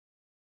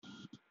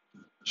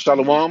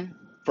Shalom.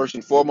 First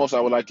and foremost, I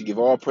would like to give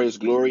all praise,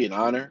 glory, and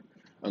honor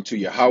unto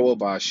Yahweh,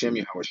 Ba'ashem,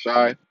 Yahweh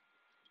Shai,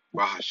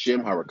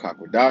 Ba'ashem,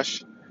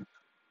 Harakakwadash.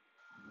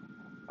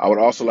 I would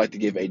also like to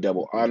give a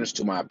double honors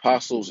to my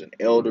apostles and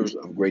elders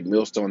of Great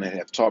Millstone that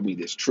have taught me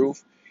this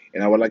truth.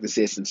 And I would like to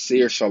say a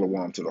sincere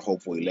shalom to the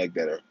hopeful elect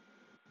that are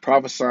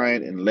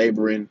prophesying and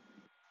laboring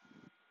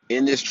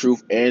in this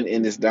truth and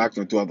in this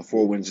doctrine throughout the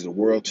four winds of the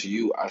world. To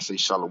you, I say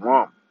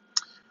shalom.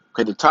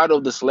 Okay, the title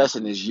of this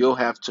lesson is You'll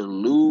Have to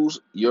Lose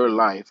Your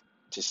Life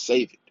to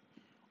Save It.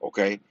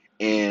 Okay,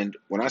 and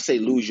when I say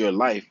lose your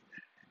life,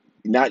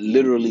 not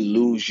literally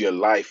lose your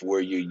life where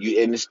you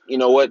and it's, you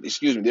know what,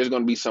 excuse me, there's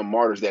going to be some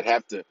martyrs that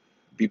have to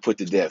be put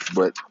to death,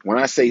 but when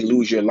I say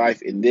lose your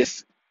life in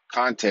this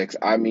context,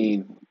 I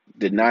mean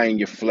denying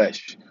your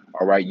flesh.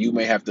 All right, you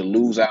may have to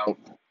lose out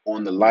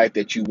on the life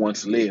that you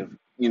once lived,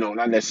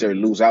 not necessarily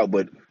lose out,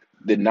 but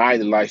deny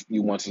the life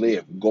you once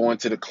lived, going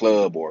to the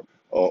club or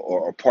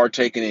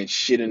partaking in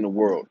shit in the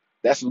world.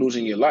 That's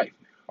losing your life.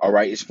 All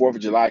right, it's 4th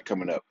of July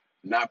coming up,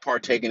 not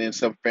partaking in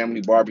some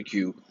family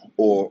barbecue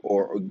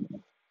or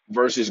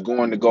versus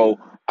going to go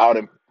out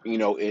and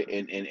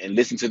and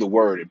listen to the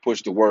word and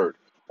push the word.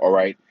 All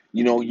right,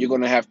 you're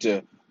gonna have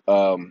to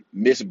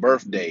miss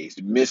birthdays,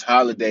 miss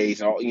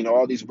holidays,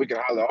 all these wicked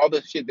holidays, all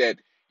the shit that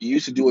you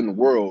used to do in the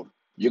world.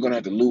 You're gonna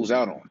have to lose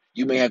out on.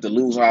 You may have to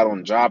lose out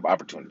on job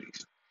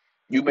opportunities.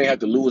 You may have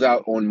to lose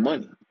out on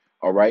money.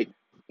 All right,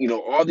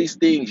 all these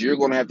things you're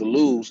gonna have to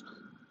lose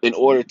in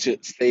order to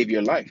save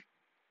your life,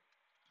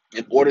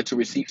 in order to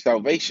receive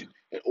salvation,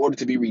 in order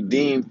to be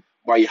redeemed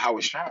by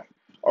Yahweh Shai.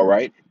 All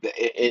right,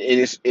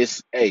 and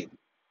it's hey,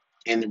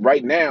 and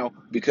right now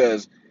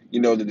because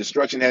the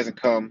destruction hasn't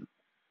come,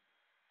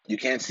 you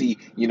can't see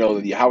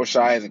the Yahweh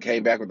Shai hasn't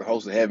came back with the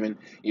host of heaven.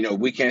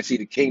 We can't see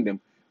the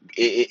kingdom.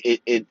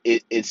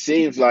 It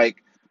seems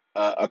like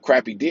a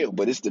crappy deal,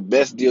 but it's the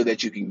best deal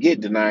that you can get,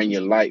 denying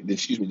your life.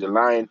 Excuse me,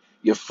 denying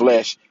your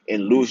flesh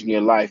and losing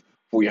your life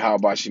for Yahweh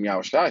Bashem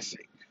Yahweh Shai's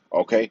sake.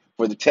 Okay,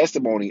 for the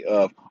testimony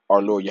of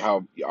our Lord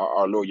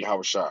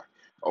Yahweh Shai.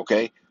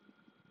 Okay,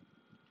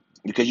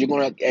 because you're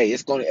gonna, hey,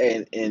 it's gonna,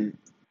 and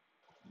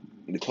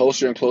the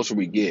closer and closer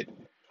we get,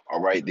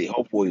 all right, the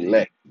hopeful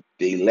elect,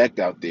 the elect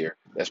out there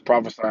that's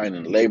prophesying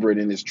and laboring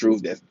in this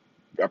truth, that's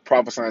are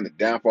prophesying the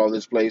downfall of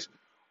this place,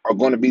 are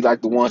going to be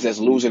like the ones that's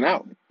losing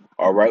out.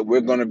 All right,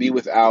 we're going to be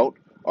without.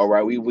 All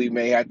right, we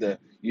may have to,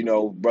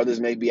 brothers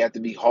may be have to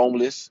be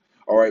homeless.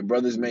 All right,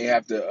 brothers may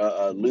have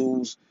to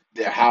lose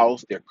their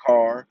house, their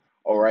car.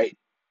 All right,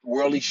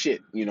 worldly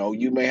shit.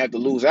 You may have to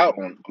lose out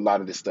on a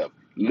lot of this stuff.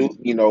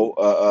 You know,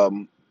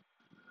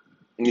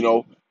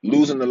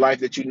 losing the life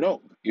that you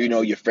know.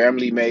 Your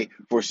family may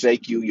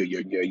forsake you,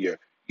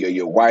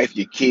 your wife,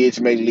 your kids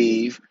may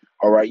leave.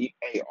 All right.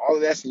 Hey, all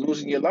of that's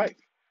losing your life.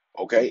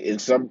 Okay. And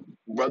some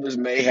brothers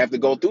may have to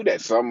go through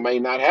that. Some may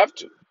not have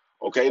to.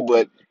 Okay,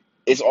 but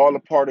it's all a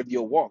part of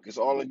your walk. It's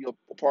all of your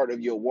a part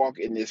of your walk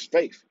in this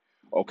faith.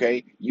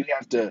 Okay. You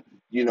have to,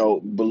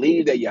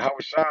 believe that Yahweh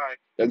Shai,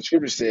 like the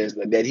scripture says,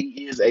 that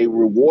he is a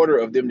rewarder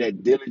of them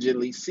that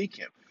diligently seek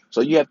him.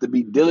 So you have to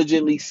be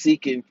diligently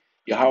seeking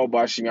Yahweh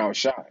Bashim Yahweh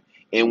Shai.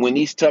 And when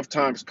these tough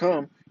times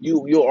come,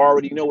 you'll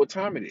already know what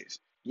time it is.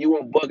 You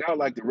won't bug out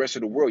like the rest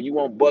of the world. You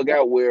won't bug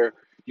out where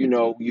you're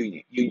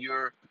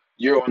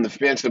on the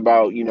fence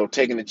about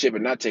taking the chip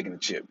and not taking the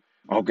chip.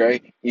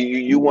 Okay,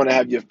 you want to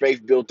have your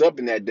faith built up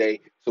in that day,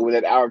 so when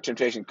that hour of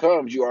temptation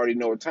comes, you already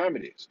know what time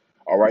it is.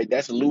 All right,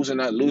 that's losing,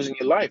 not losing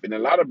your life. And a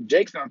lot of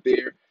jakes out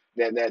there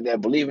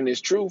that believe in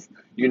this truth,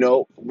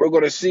 we're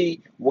going to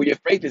see where your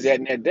faith is at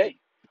in that day.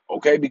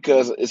 Okay,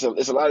 because it's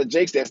a lot of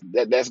jakes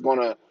that's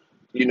gonna,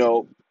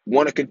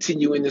 want to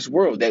continue in this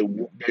world that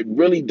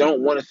really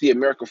don't want to see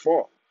America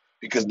fall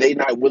because they're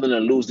not willing to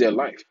lose their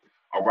life.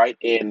 All right,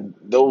 and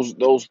those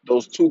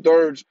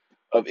 2/3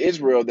 of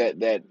Israel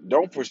that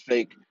don't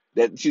forsake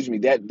that, excuse me,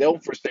 that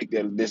don't forsake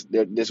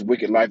this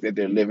wicked life that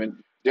they're living,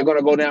 they're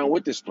gonna go down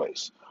with this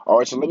place. All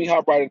right, so let me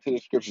hop right into the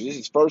scriptures. This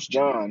is First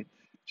John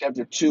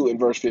chapter 2 and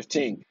verse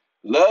 15.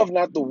 Love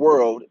not the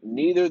world,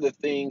 neither the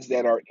things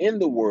that are in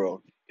the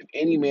world. If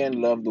any man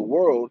love the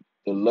world,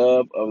 the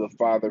love of the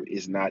Father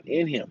is not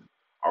in him.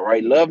 All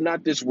right, love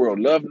not this world.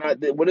 Love not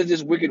what has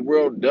this wicked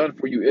world done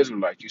for you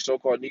Israelites, you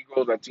so-called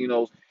Negroes,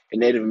 Latinos, and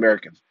Native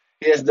Americans?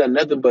 It has done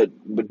nothing but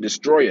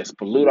destroy us,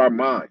 pollute our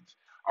minds.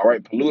 All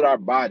right, pollute our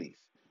bodies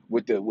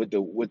with the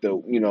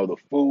the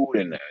food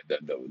and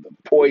the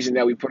poison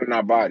that we put in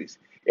our bodies.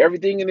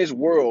 Everything in this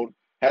world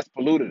has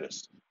polluted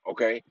us.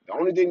 Okay, the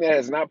only thing that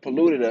has not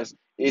polluted us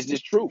is this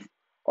truth.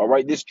 All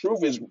right, this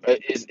truth is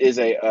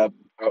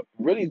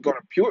really going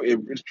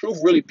to this truth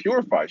really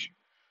purifies you.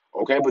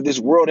 Okay, but this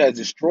world has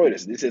destroyed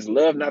us. This says,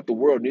 love not the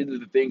world, neither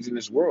the things in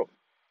this world.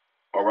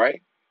 All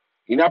right,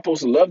 you're not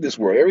supposed to love this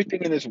world.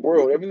 Everything in this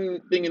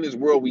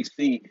world we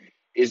see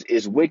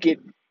is wicked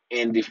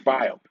and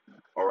defiled.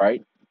 All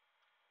right,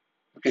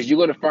 because you're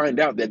going to find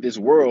out that this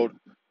world,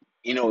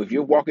 if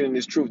you're walking in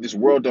this truth, this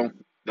world don't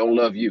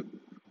love you.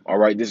 All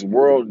right, this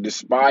world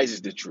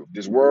despises the truth.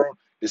 This world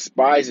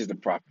despises the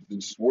prophets.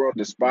 This world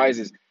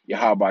despises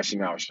Yahweh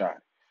Shai.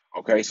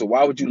 Okay, so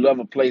why would you love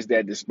a place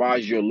that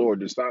despises your Lord,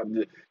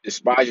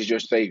 despises your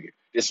Savior,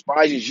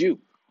 despises you?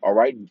 All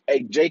right,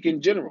 hey Jake,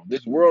 in general,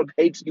 this world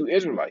hates you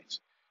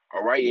Israelites.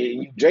 All right,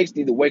 and you Jakes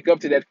need to wake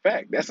up to that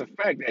fact. That's a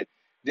fact that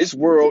this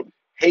world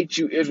hates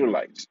you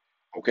Israelites.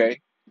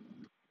 Okay,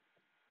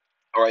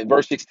 all right,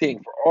 verse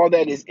 16. For all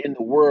that is in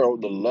the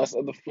world, the lust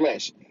of the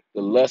flesh,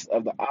 the lust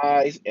of the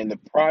eyes, and the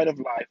pride of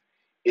life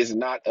is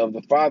not of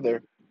the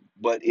Father,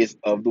 but is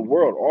of the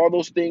world. All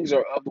those things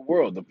are of the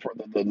world,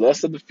 the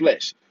lust of the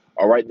flesh.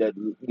 All right, that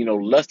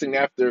lusting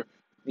after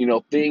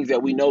things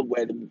that we know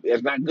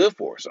that's not good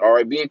for us. All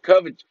right, being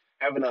coveted,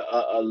 having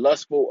a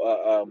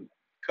lustful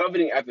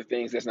coveting after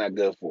things that's not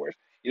good for us.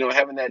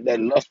 Having that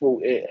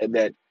lustful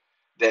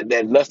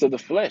that lust of the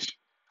flesh.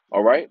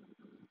 All right,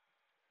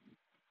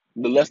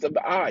 the lust of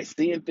the eyes,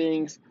 seeing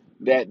things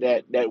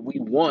that we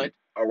want,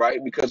 all right,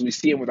 because we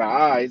see them with our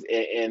eyes,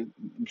 and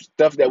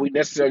stuff that we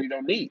necessarily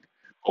don't need.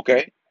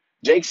 Okay,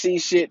 Jake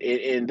sees shit,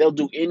 and they'll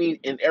do any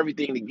and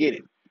everything to get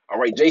it. All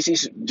right, Jake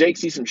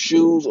sees some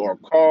shoes or a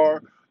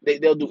car,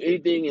 they'll do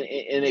anything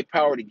in their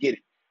power to get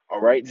it.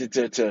 All right, to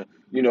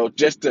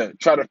just to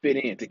try to fit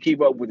in, to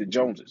keep up with the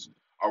Joneses.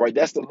 All right,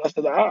 that's the lust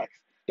of the eyes,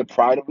 the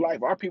pride of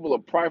life. Our people are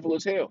prideful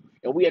as hell,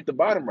 and we at the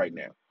bottom right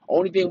now.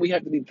 Only thing we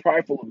have to be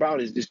prideful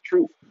about is this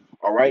truth.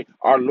 All right,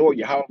 our Lord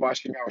Yahweh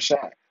Bashem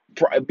Shai.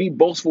 Be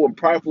boastful and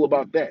prideful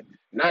about that.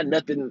 Not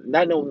nothing,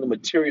 not knowing the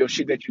material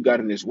shit that you got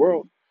in this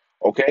world.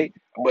 Okay,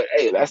 but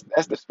hey,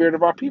 that's the spirit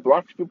of our people.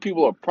 Our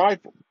people are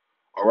prideful.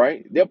 All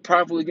right, they're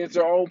prideful against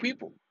their own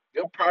people.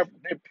 They're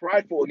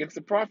prideful against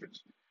the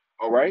prophets.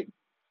 All right,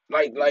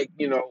 like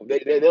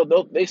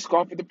they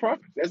scoff at the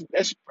prophets.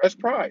 That's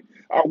pride.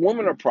 Our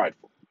women are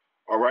prideful.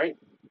 All right,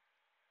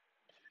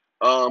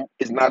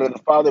 is not of the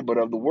Father, but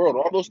of the world.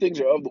 All those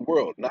things are of the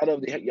world, not of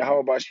the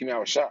Yahweh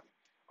Bashem Shai.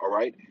 All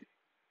right.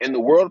 And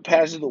the world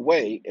passes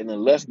away, and the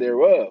lust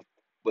thereof,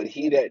 but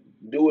he that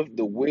doeth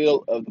the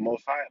will of the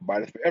Most High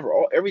abideth forever.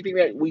 Everything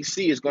that we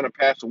see is going to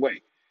pass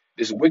away.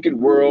 This wicked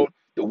world,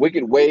 the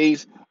wicked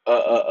ways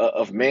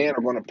of man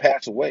are going to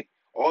pass away.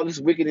 All this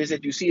wickedness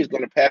that you see is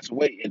going to pass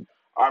away, and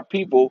our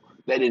people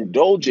that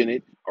indulge in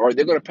it, or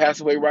they're going to pass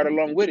away right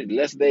along with it,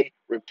 unless they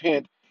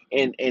repent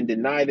and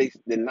deny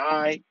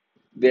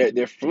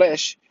their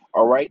flesh,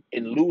 all right,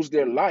 and lose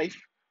their life,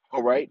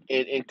 all right,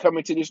 and come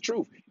into this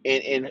truth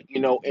and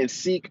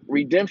seek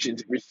redemption,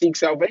 seek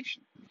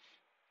salvation.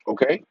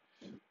 Okay.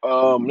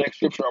 Next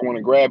scripture I want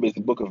to grab is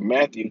the book of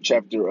Matthew,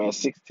 chapter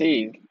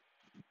 16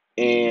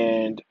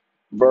 and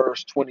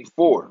verse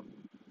 24.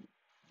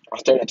 I'll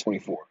start at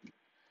 24,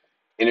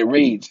 and it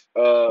reads,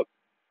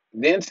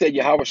 "Then said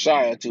Yahweh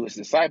Shai unto his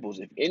disciples,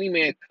 If any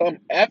man come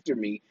after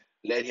me,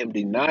 let him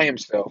deny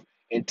himself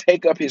and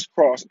take up his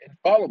cross and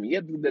follow me." You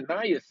have to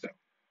deny yourself.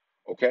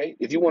 Okay,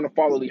 if you want to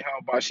follow the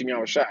Yahweh Shem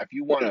Yahweh Shai, if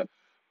you want to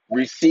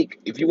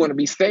if you want to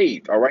be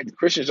saved, all right. The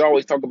Christians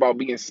always talk about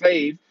being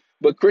saved,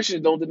 but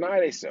Christians don't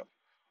deny themselves.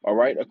 All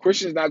right, a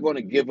Christian is not going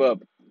to give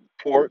up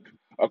pork.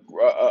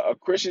 A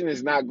Christian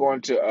is not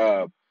going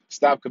to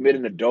stop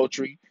committing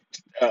adultery,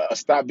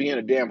 stop being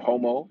a damn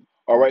homo.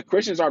 All right,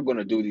 Christians aren't going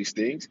to do these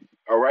things.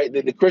 All right,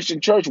 the Christian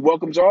church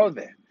welcomes all of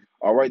that.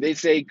 All right, they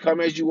say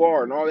come as you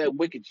are and all that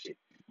wicked shit.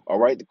 All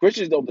right, the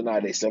Christians don't deny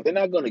themselves. They're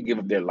not going to give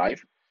up their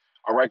life.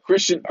 All right,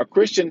 a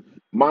Christian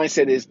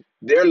mindset is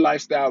their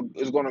lifestyle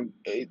is going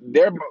to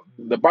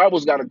the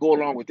Bible's got to go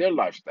along with their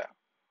lifestyle.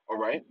 All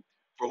right,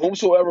 for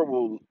whomsoever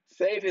will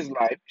save his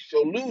life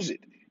shall lose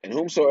it, and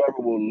whomsoever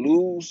will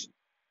lose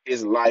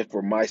his life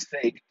for my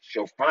sake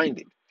shall find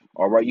it.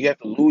 All right, you have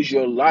to lose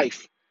your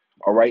life.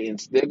 All right, and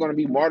there are going to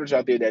be martyrs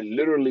out there that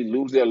literally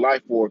lose their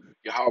life for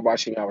Yahweh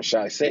Bashem Yahweh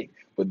Shai's sake,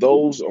 but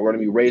those are going to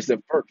be raised up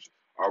first.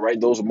 All right,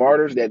 those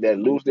martyrs that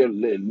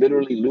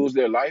literally lose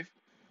their life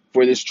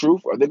for this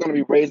truth, or they're going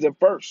to be raised up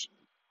first.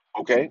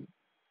 Okay,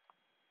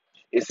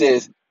 it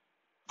says,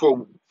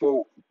 for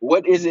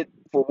what is it?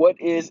 For what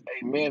is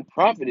a man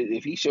profited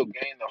if he shall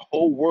gain the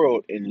whole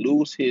world and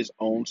lose his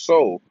own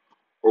soul?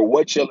 Or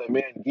what shall a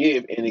man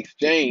give in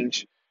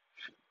exchange,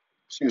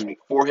 excuse me,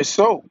 for his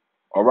soul?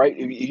 All right.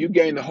 If you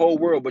gain the whole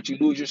world but you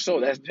lose your soul,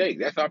 that's Jake.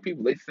 That's our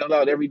people. They sell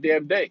out every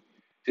damn day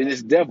to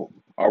this devil.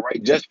 All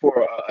right, just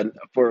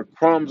for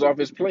crumbs off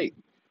his plate.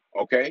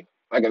 Okay,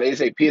 like they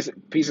say, piece of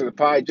the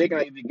pie. Jake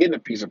not even getting a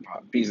piece of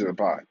the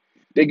pie.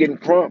 They're getting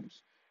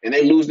crumbs, and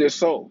they lose their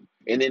soul,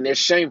 and then they're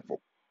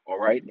shameful. All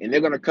right, and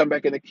they're gonna come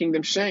back in the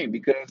kingdom shame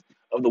because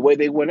of the way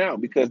they went out,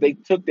 because they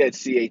took that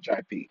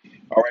CHIP.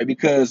 All right,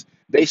 because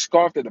they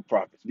scoffed at the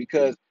prophets,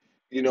 because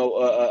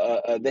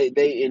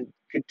they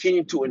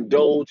continue to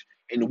indulge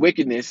in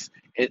wickedness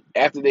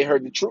after they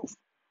heard the truth.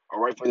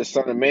 All right, for the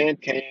Son of Man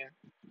came,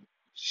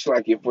 it's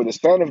like, for the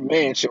Son of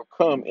Man shall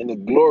come in the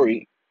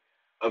glory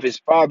of his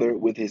Father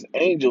with his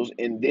angels,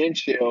 and then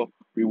shall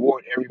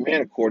reward every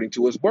man according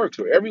to his works.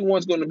 So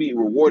everyone's going to be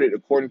rewarded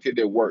according to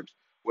their works,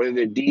 whether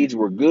their deeds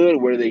were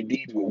good, whether their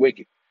deeds were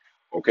wicked.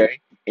 Okay,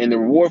 and the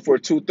reward for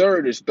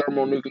 2/3 is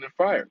thermonuclear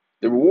fire.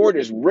 The reward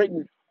is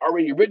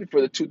already written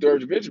for the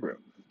 2/3 of Israel.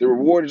 The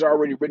reward is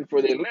already written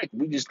for the elect.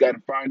 We just got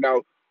to find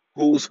out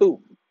who's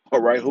who.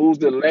 All right, who's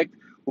the elect,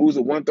 Who's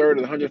the 1/3 of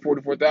the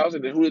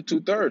 144,000, and who the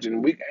 2/3?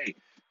 And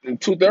and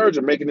 2/3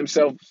 are making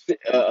themselves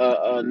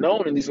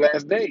known in these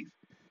last days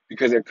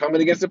because they're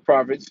coming against the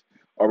prophets.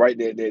 All right,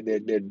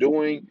 they're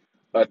doing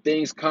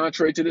things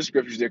contrary to the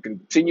scriptures. They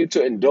continue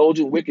to indulge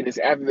in wickedness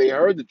after they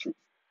heard the truth.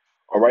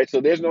 All right,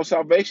 so there's no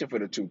salvation for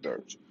the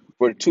 2/3.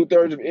 For the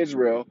 2/3 of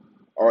Israel,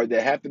 or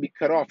they have to be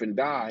cut off and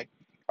die.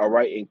 All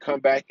right, and come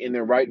back in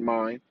their right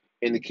mind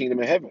in the kingdom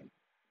of heaven.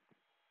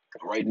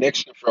 All right,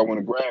 next scripture I want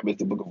to grab is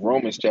the book of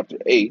Romans, chapter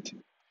 8,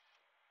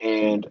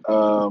 and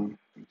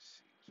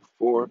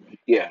 4.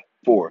 Yeah,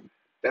 4.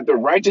 That the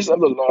righteous of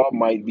the law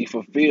might be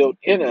fulfilled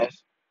in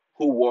us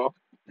who walk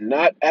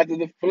not after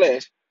the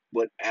flesh,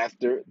 but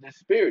after the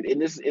spirit.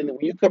 And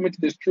when you come into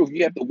this truth,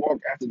 you have to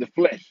walk after the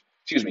flesh.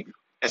 Excuse me,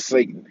 that's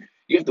Satan.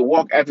 You have to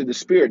walk after the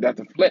spirit, not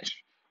the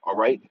flesh. All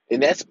right,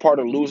 and that's part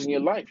of losing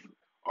your life.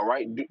 All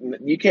right,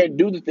 you can't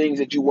do the things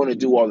that you want to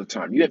do all the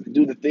time. You have to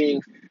do the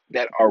things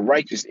that are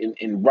righteous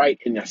and right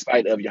in the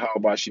sight of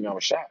Yahweh Shem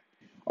Shai.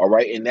 All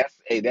right, and that's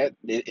a that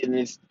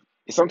and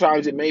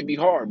sometimes it may be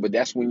hard, but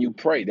that's when you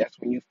pray. That's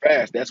when you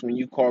fast. That's when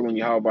you call on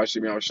Yahweh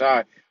Shem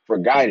Shai for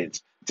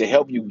guidance to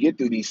help you get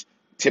through these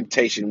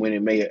temptation when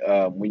it may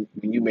when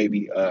you may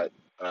be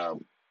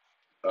um,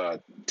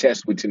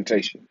 test with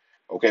temptation.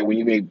 Okay, when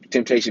you may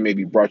temptation may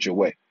be brought your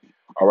way.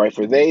 All right,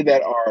 for they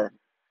that are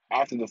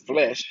after the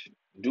flesh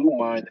do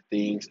mind the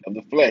things of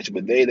the flesh,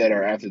 but they that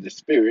are after the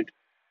spirit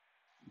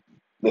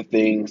the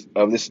things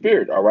of the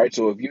spirit. All right.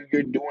 So if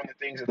you're doing the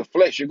things of the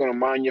flesh, you're going to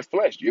mind your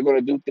flesh. You're going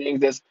to do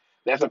things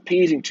that's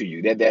appeasing to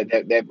you,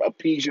 that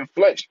appease your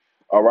flesh.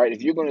 All right.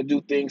 If you're going to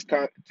do things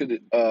if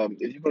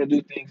you're going to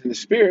do things in the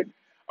spirit,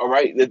 all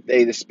right,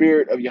 the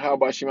spirit of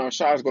Yahweh Shema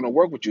Shai is going to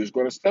work with you. It's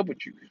going to step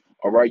with you.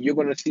 All right. You're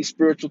going to see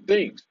spiritual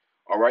things.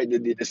 All right.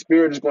 The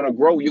spirit is going to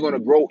grow. You're going to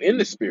grow in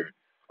the spirit.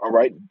 All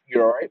right.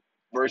 You're all right.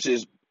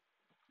 Versus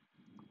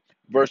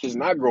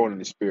not growing in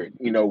the spirit.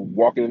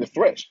 Walking in the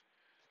flesh.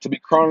 To be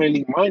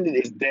carnally minded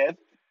is death,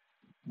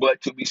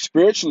 but to be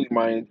spiritually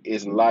minded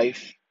is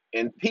life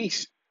and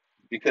peace,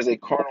 because a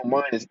carnal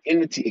mind is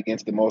enmity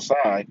against the Most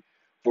High,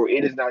 for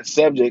it is not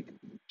subject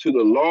to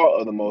the law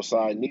of the Most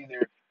High,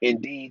 neither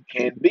indeed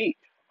can be.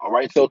 All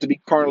right, so to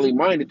be carnally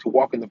minded, to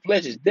walk in the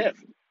flesh is death.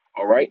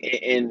 All right,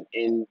 and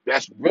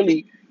that's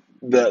really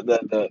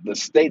the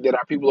state that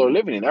our people are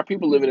living in. Our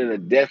people living in a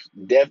death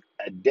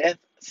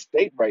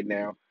state right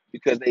now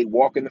because they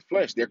walk in the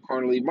flesh. They're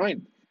carnally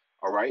minded.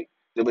 All right.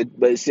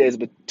 But it says,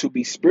 but to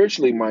be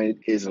spiritually minded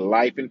is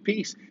life and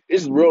peace.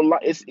 It's real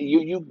life. It's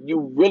you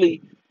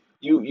really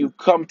you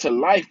come to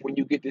life when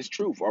you get this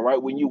truth. All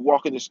right, when you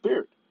walk in the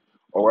spirit.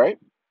 All right.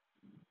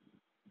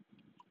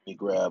 Let me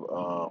grab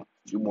a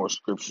few more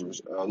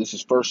scriptures. This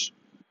is First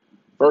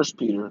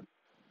Peter,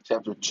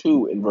 chapter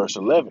 2, and verse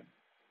 11.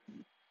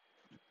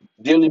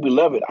 Dearly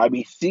beloved, I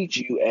beseech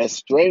you as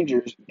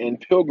strangers and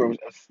pilgrims,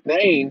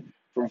 abstain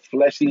from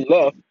fleshly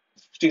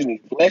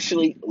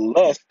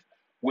lust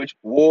which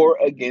war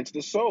against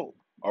the soul.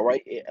 All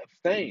right,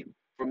 abstain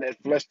from that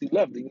fleshly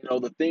lust.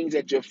 The things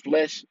that your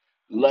flesh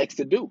likes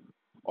to do.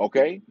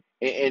 Okay,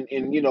 and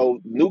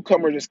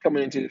newcomers is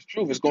coming into this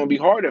truth. It's going to be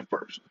hard at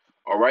first.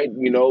 All right,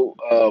 you're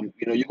going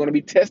to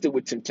be tested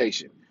with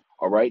temptation.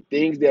 All right,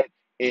 things that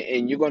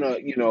and you're going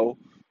to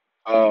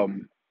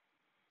um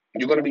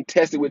you're going to be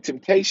tested with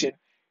temptation,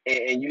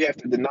 and you have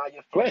to deny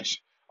your flesh.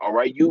 All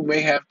right. You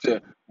may have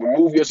to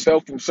remove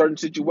yourself from certain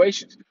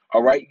situations.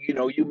 All right.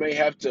 You may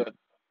have to,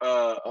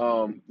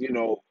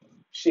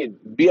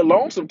 be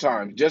alone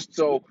sometimes just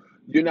so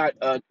you're not,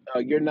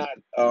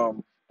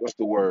 what's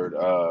the word?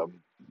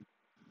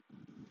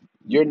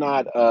 You're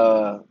not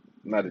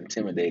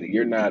intimidated.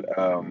 You're not,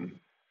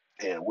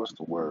 what's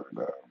the word?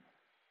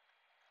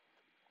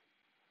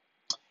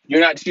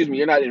 You're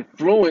not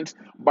influenced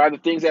by the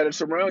things that are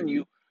surrounding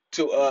you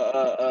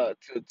to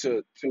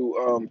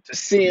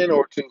sin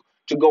or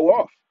to go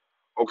off.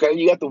 Okay,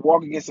 you have to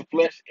walk against the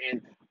flesh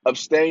and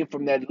abstain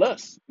from that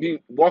lust.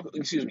 Walk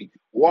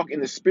in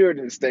the spirit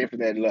and abstain from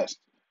that lust.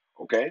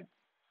 Okay,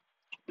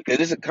 because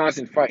it's a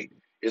constant fight.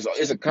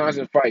 It's a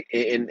constant fight,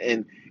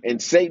 and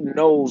Satan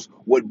knows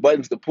what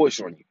buttons to push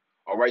on you.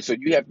 All right, so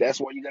that's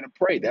why you got to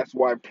pray. That's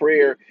why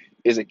prayer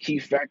is a key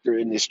factor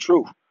in this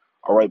truth.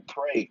 All right,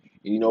 pray.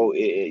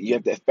 You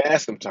have to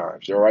fast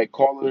sometimes. All right,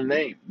 call on the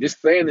name.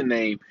 Just saying the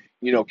name,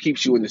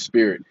 keeps you in the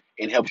spirit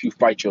and helps you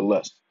fight your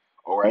lust.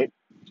 All right,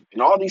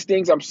 and all these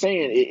things I'm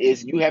saying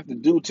is you have to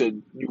do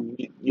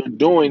you're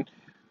doing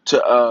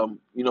to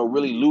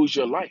really lose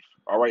your life.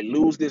 All right,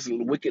 lose this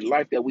wicked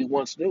life that we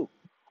once knew.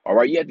 All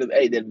right, you have to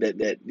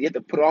that you have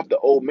to put off the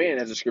old man,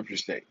 as the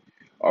scriptures say.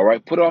 All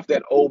right, put off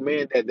that old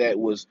man that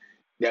was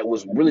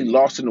really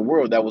lost in the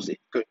world, that was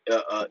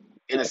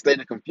in a state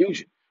of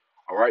confusion.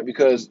 All right,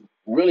 because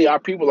really our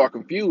people are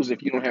confused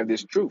if you don't have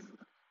this truth.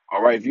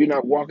 All right, if you're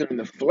not walking in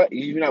the flesh,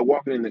 if you're not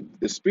walking in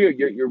the spirit,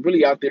 you're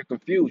really out there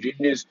confused. You're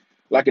just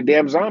like a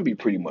damn zombie,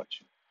 pretty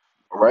much.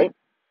 All right,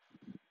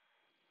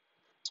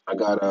 I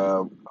got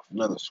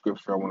another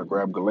scripture I want to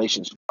grab,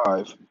 Galatians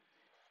 5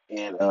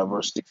 and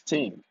verse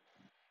 16.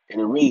 And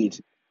it reads,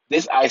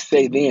 This I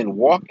say then,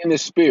 walk in the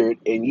spirit,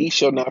 and ye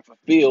shall not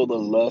fulfill the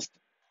lust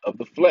of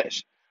the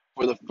flesh.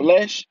 For the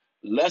flesh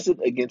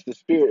lusteth against the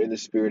spirit, and the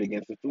spirit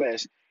against the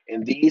flesh,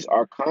 and these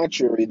are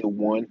contrary the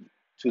one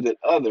to the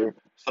other,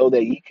 so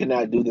that ye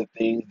cannot do the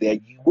things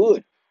that ye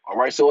would. All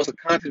right, so it's a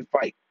constant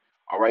fight.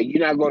 All right,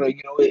 you're not gonna,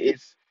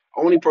 it's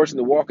only person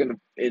to walk in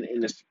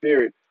the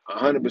spirit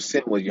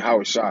 100% was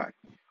Yahweh Shai.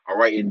 All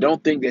right, and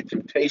don't think that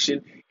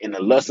temptation and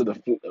the lust of the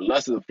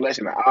flesh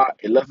and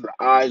lust of the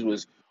eyes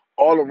was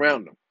all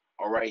around him.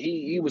 All right.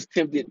 He was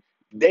tempted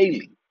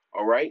daily.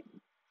 All right.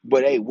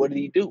 But hey, what did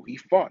he do? He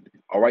fought.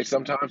 All right.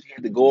 Sometimes he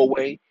had to go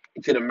away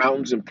into the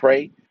mountains and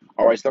pray.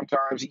 All right.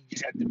 Sometimes he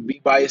just had to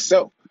be by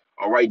himself.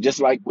 All right.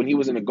 Just like when he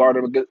was in the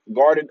Garden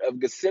of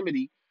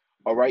Gethsemane.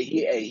 All right.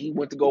 He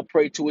went to go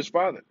pray to his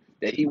father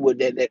that he would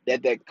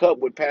that cup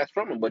would pass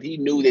from him, but he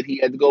knew that he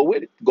had to go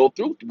with it, go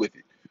through with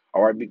it.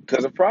 All right,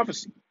 because of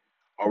prophecy.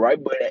 All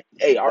right. But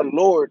hey, our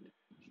Lord,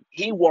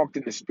 he walked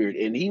in the spirit,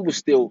 and he was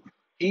still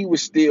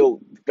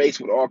faced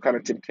with all kind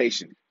of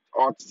temptation,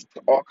 all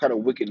kind of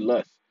wicked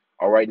lust.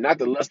 All right, not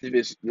the lust of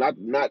his, not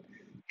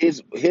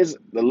his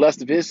the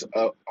lust of his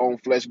own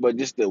flesh, but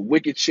just the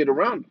wicked shit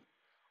around him.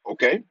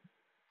 Okay.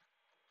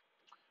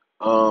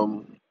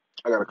 um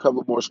I got a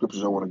couple more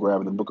scriptures I want to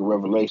grab in the book of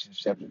Revelation,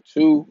 chapter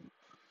 2:10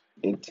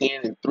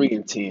 and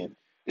 3:10.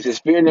 It says,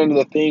 "Fear none of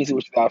the things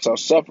which thou shalt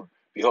suffer.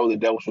 Behold, the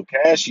devil shall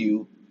cast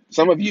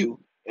some of you,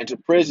 into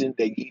prison,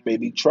 that ye may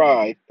be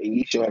tried, and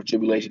ye shall have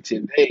tribulation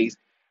 10 days.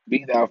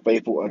 Be thou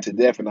faithful unto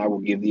death, and I will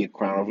give thee a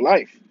crown of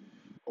life."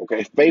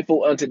 Okay,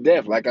 faithful unto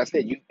death. Like I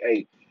said,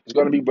 it's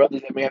going to be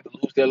brothers that may have to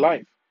lose their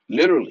life,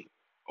 literally.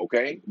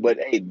 Okay, but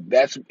hey,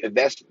 if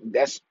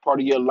that's part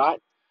of your lot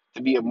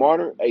to be a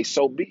martyr. Hey,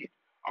 so be it.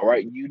 All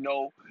right,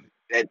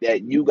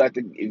 that you got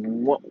the if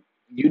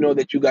you know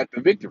that you got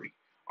the victory.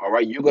 All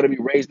right, you're going to be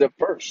raised up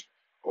first.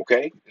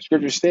 Okay, the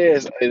scripture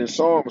says in the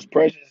Psalms,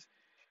 "Precious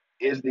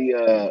is the."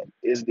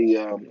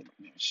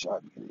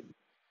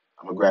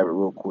 I'm gonna grab it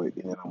real quick,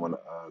 and then I'm gonna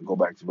go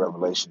back to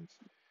Revelations.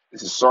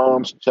 This is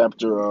Psalms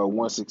chapter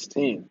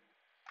 116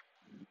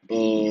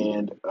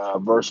 and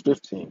verse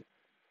 15.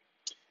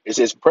 It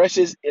says,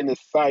 "Precious in the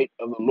sight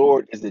of the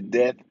Lord is the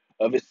death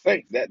of his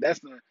saints."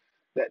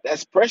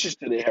 That's precious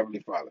to the Heavenly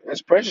Father.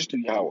 That's precious to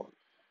Yahweh.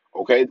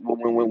 Okay,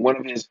 when one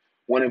of his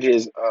one of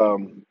his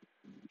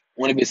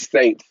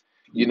saints,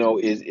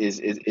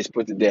 is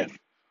put to death.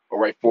 All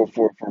right, for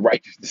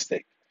righteousness'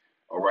 sake.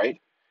 All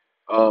right.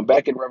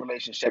 Back in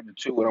Revelation chapter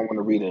 2, and I want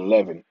to read in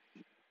 11.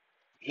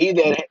 He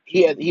that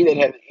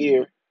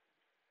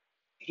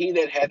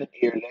hath an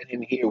ear, let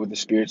him hear what the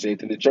Spirit saith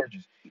to the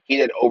churches. He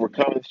that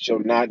overcometh shall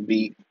not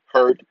be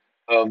hurt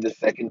of the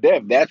second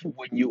death. That's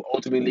when you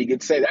ultimately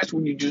get saved. That's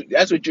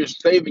what you're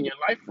saving your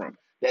life from.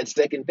 That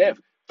second death,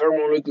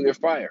 thermonuclear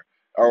fire.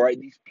 All right,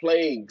 these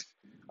plagues.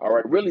 All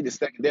right, really the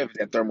second death is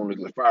that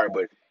thermonuclear fire,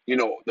 but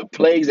the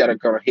plagues that are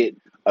going to hit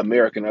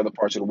America and other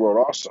parts of the world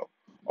also.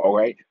 All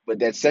right, but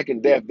that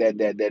second death,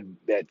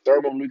 that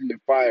thermonuclear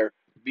fire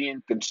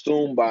being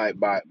consumed by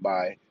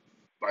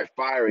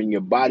fire and your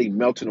body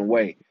melting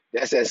away.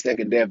 That's that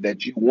second death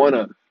that you want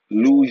to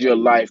lose your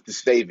life to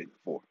save it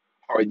for.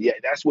 Or yeah,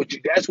 that's what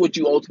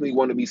you ultimately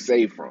want to be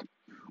saved from.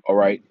 All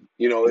right,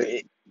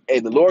 hey,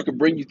 the Lord can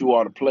bring you through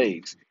all the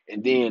plagues,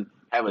 and then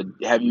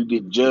have you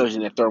get judged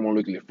in that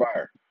thermonuclear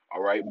fire.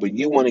 All right, but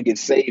you want to get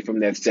saved from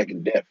that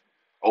second death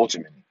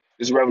ultimately.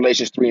 This is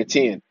Revelations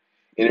 3:10.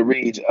 And it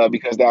reads,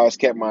 "Because thou hast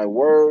kept my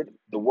word,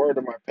 the word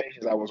of my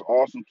patience, I will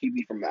also keep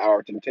thee from the hour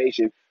of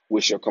temptation,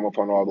 which shall come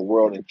upon all the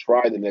world, and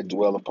try them that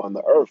dwell upon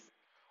the earth."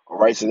 All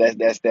right, so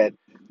that's the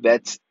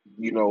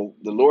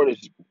Lord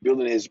is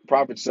building his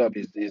prophets up,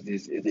 is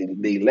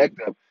the elect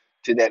up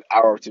to that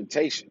hour of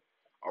temptation.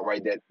 All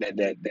right, that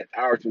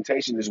hour of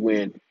temptation is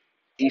when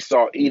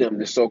Esau Edom,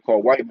 the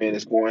so-called white man,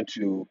 is going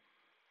to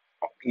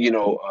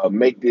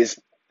make this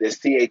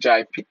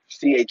CHIP,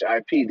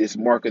 this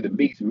mark of the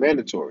beast,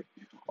 mandatory.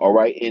 All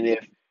right,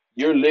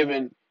 you're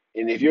living,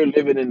 if you're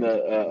living in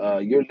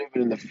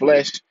the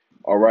flesh,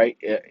 all right,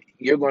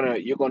 you're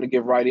gonna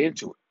get right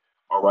into it.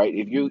 All right,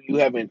 if you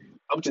haven't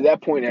up to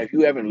that point, if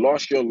you haven't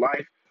lost your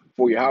life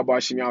for your How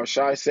about Shem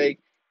Shai's sake,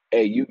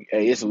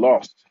 it's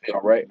lost. All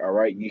right,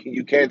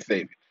 you can't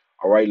save it.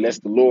 All right, unless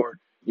the Lord,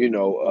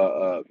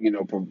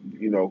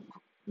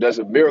 does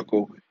a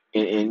miracle,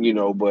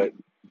 and but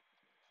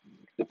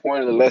the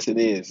point of the lesson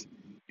is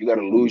you got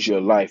to lose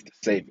your life to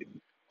save it.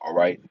 All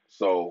right.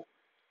 So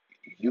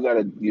you got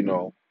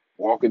to,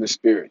 walk in the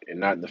spirit and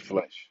not in the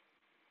flesh.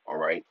 All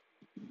right.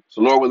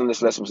 So, Lord, willing,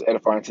 this lesson was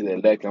edifying to the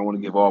elect. I want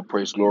to give all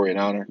praise, glory, and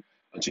honor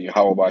unto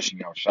Yahweh Bashem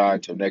Yahweh Shai.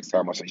 Until next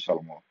time, I say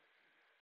shalom.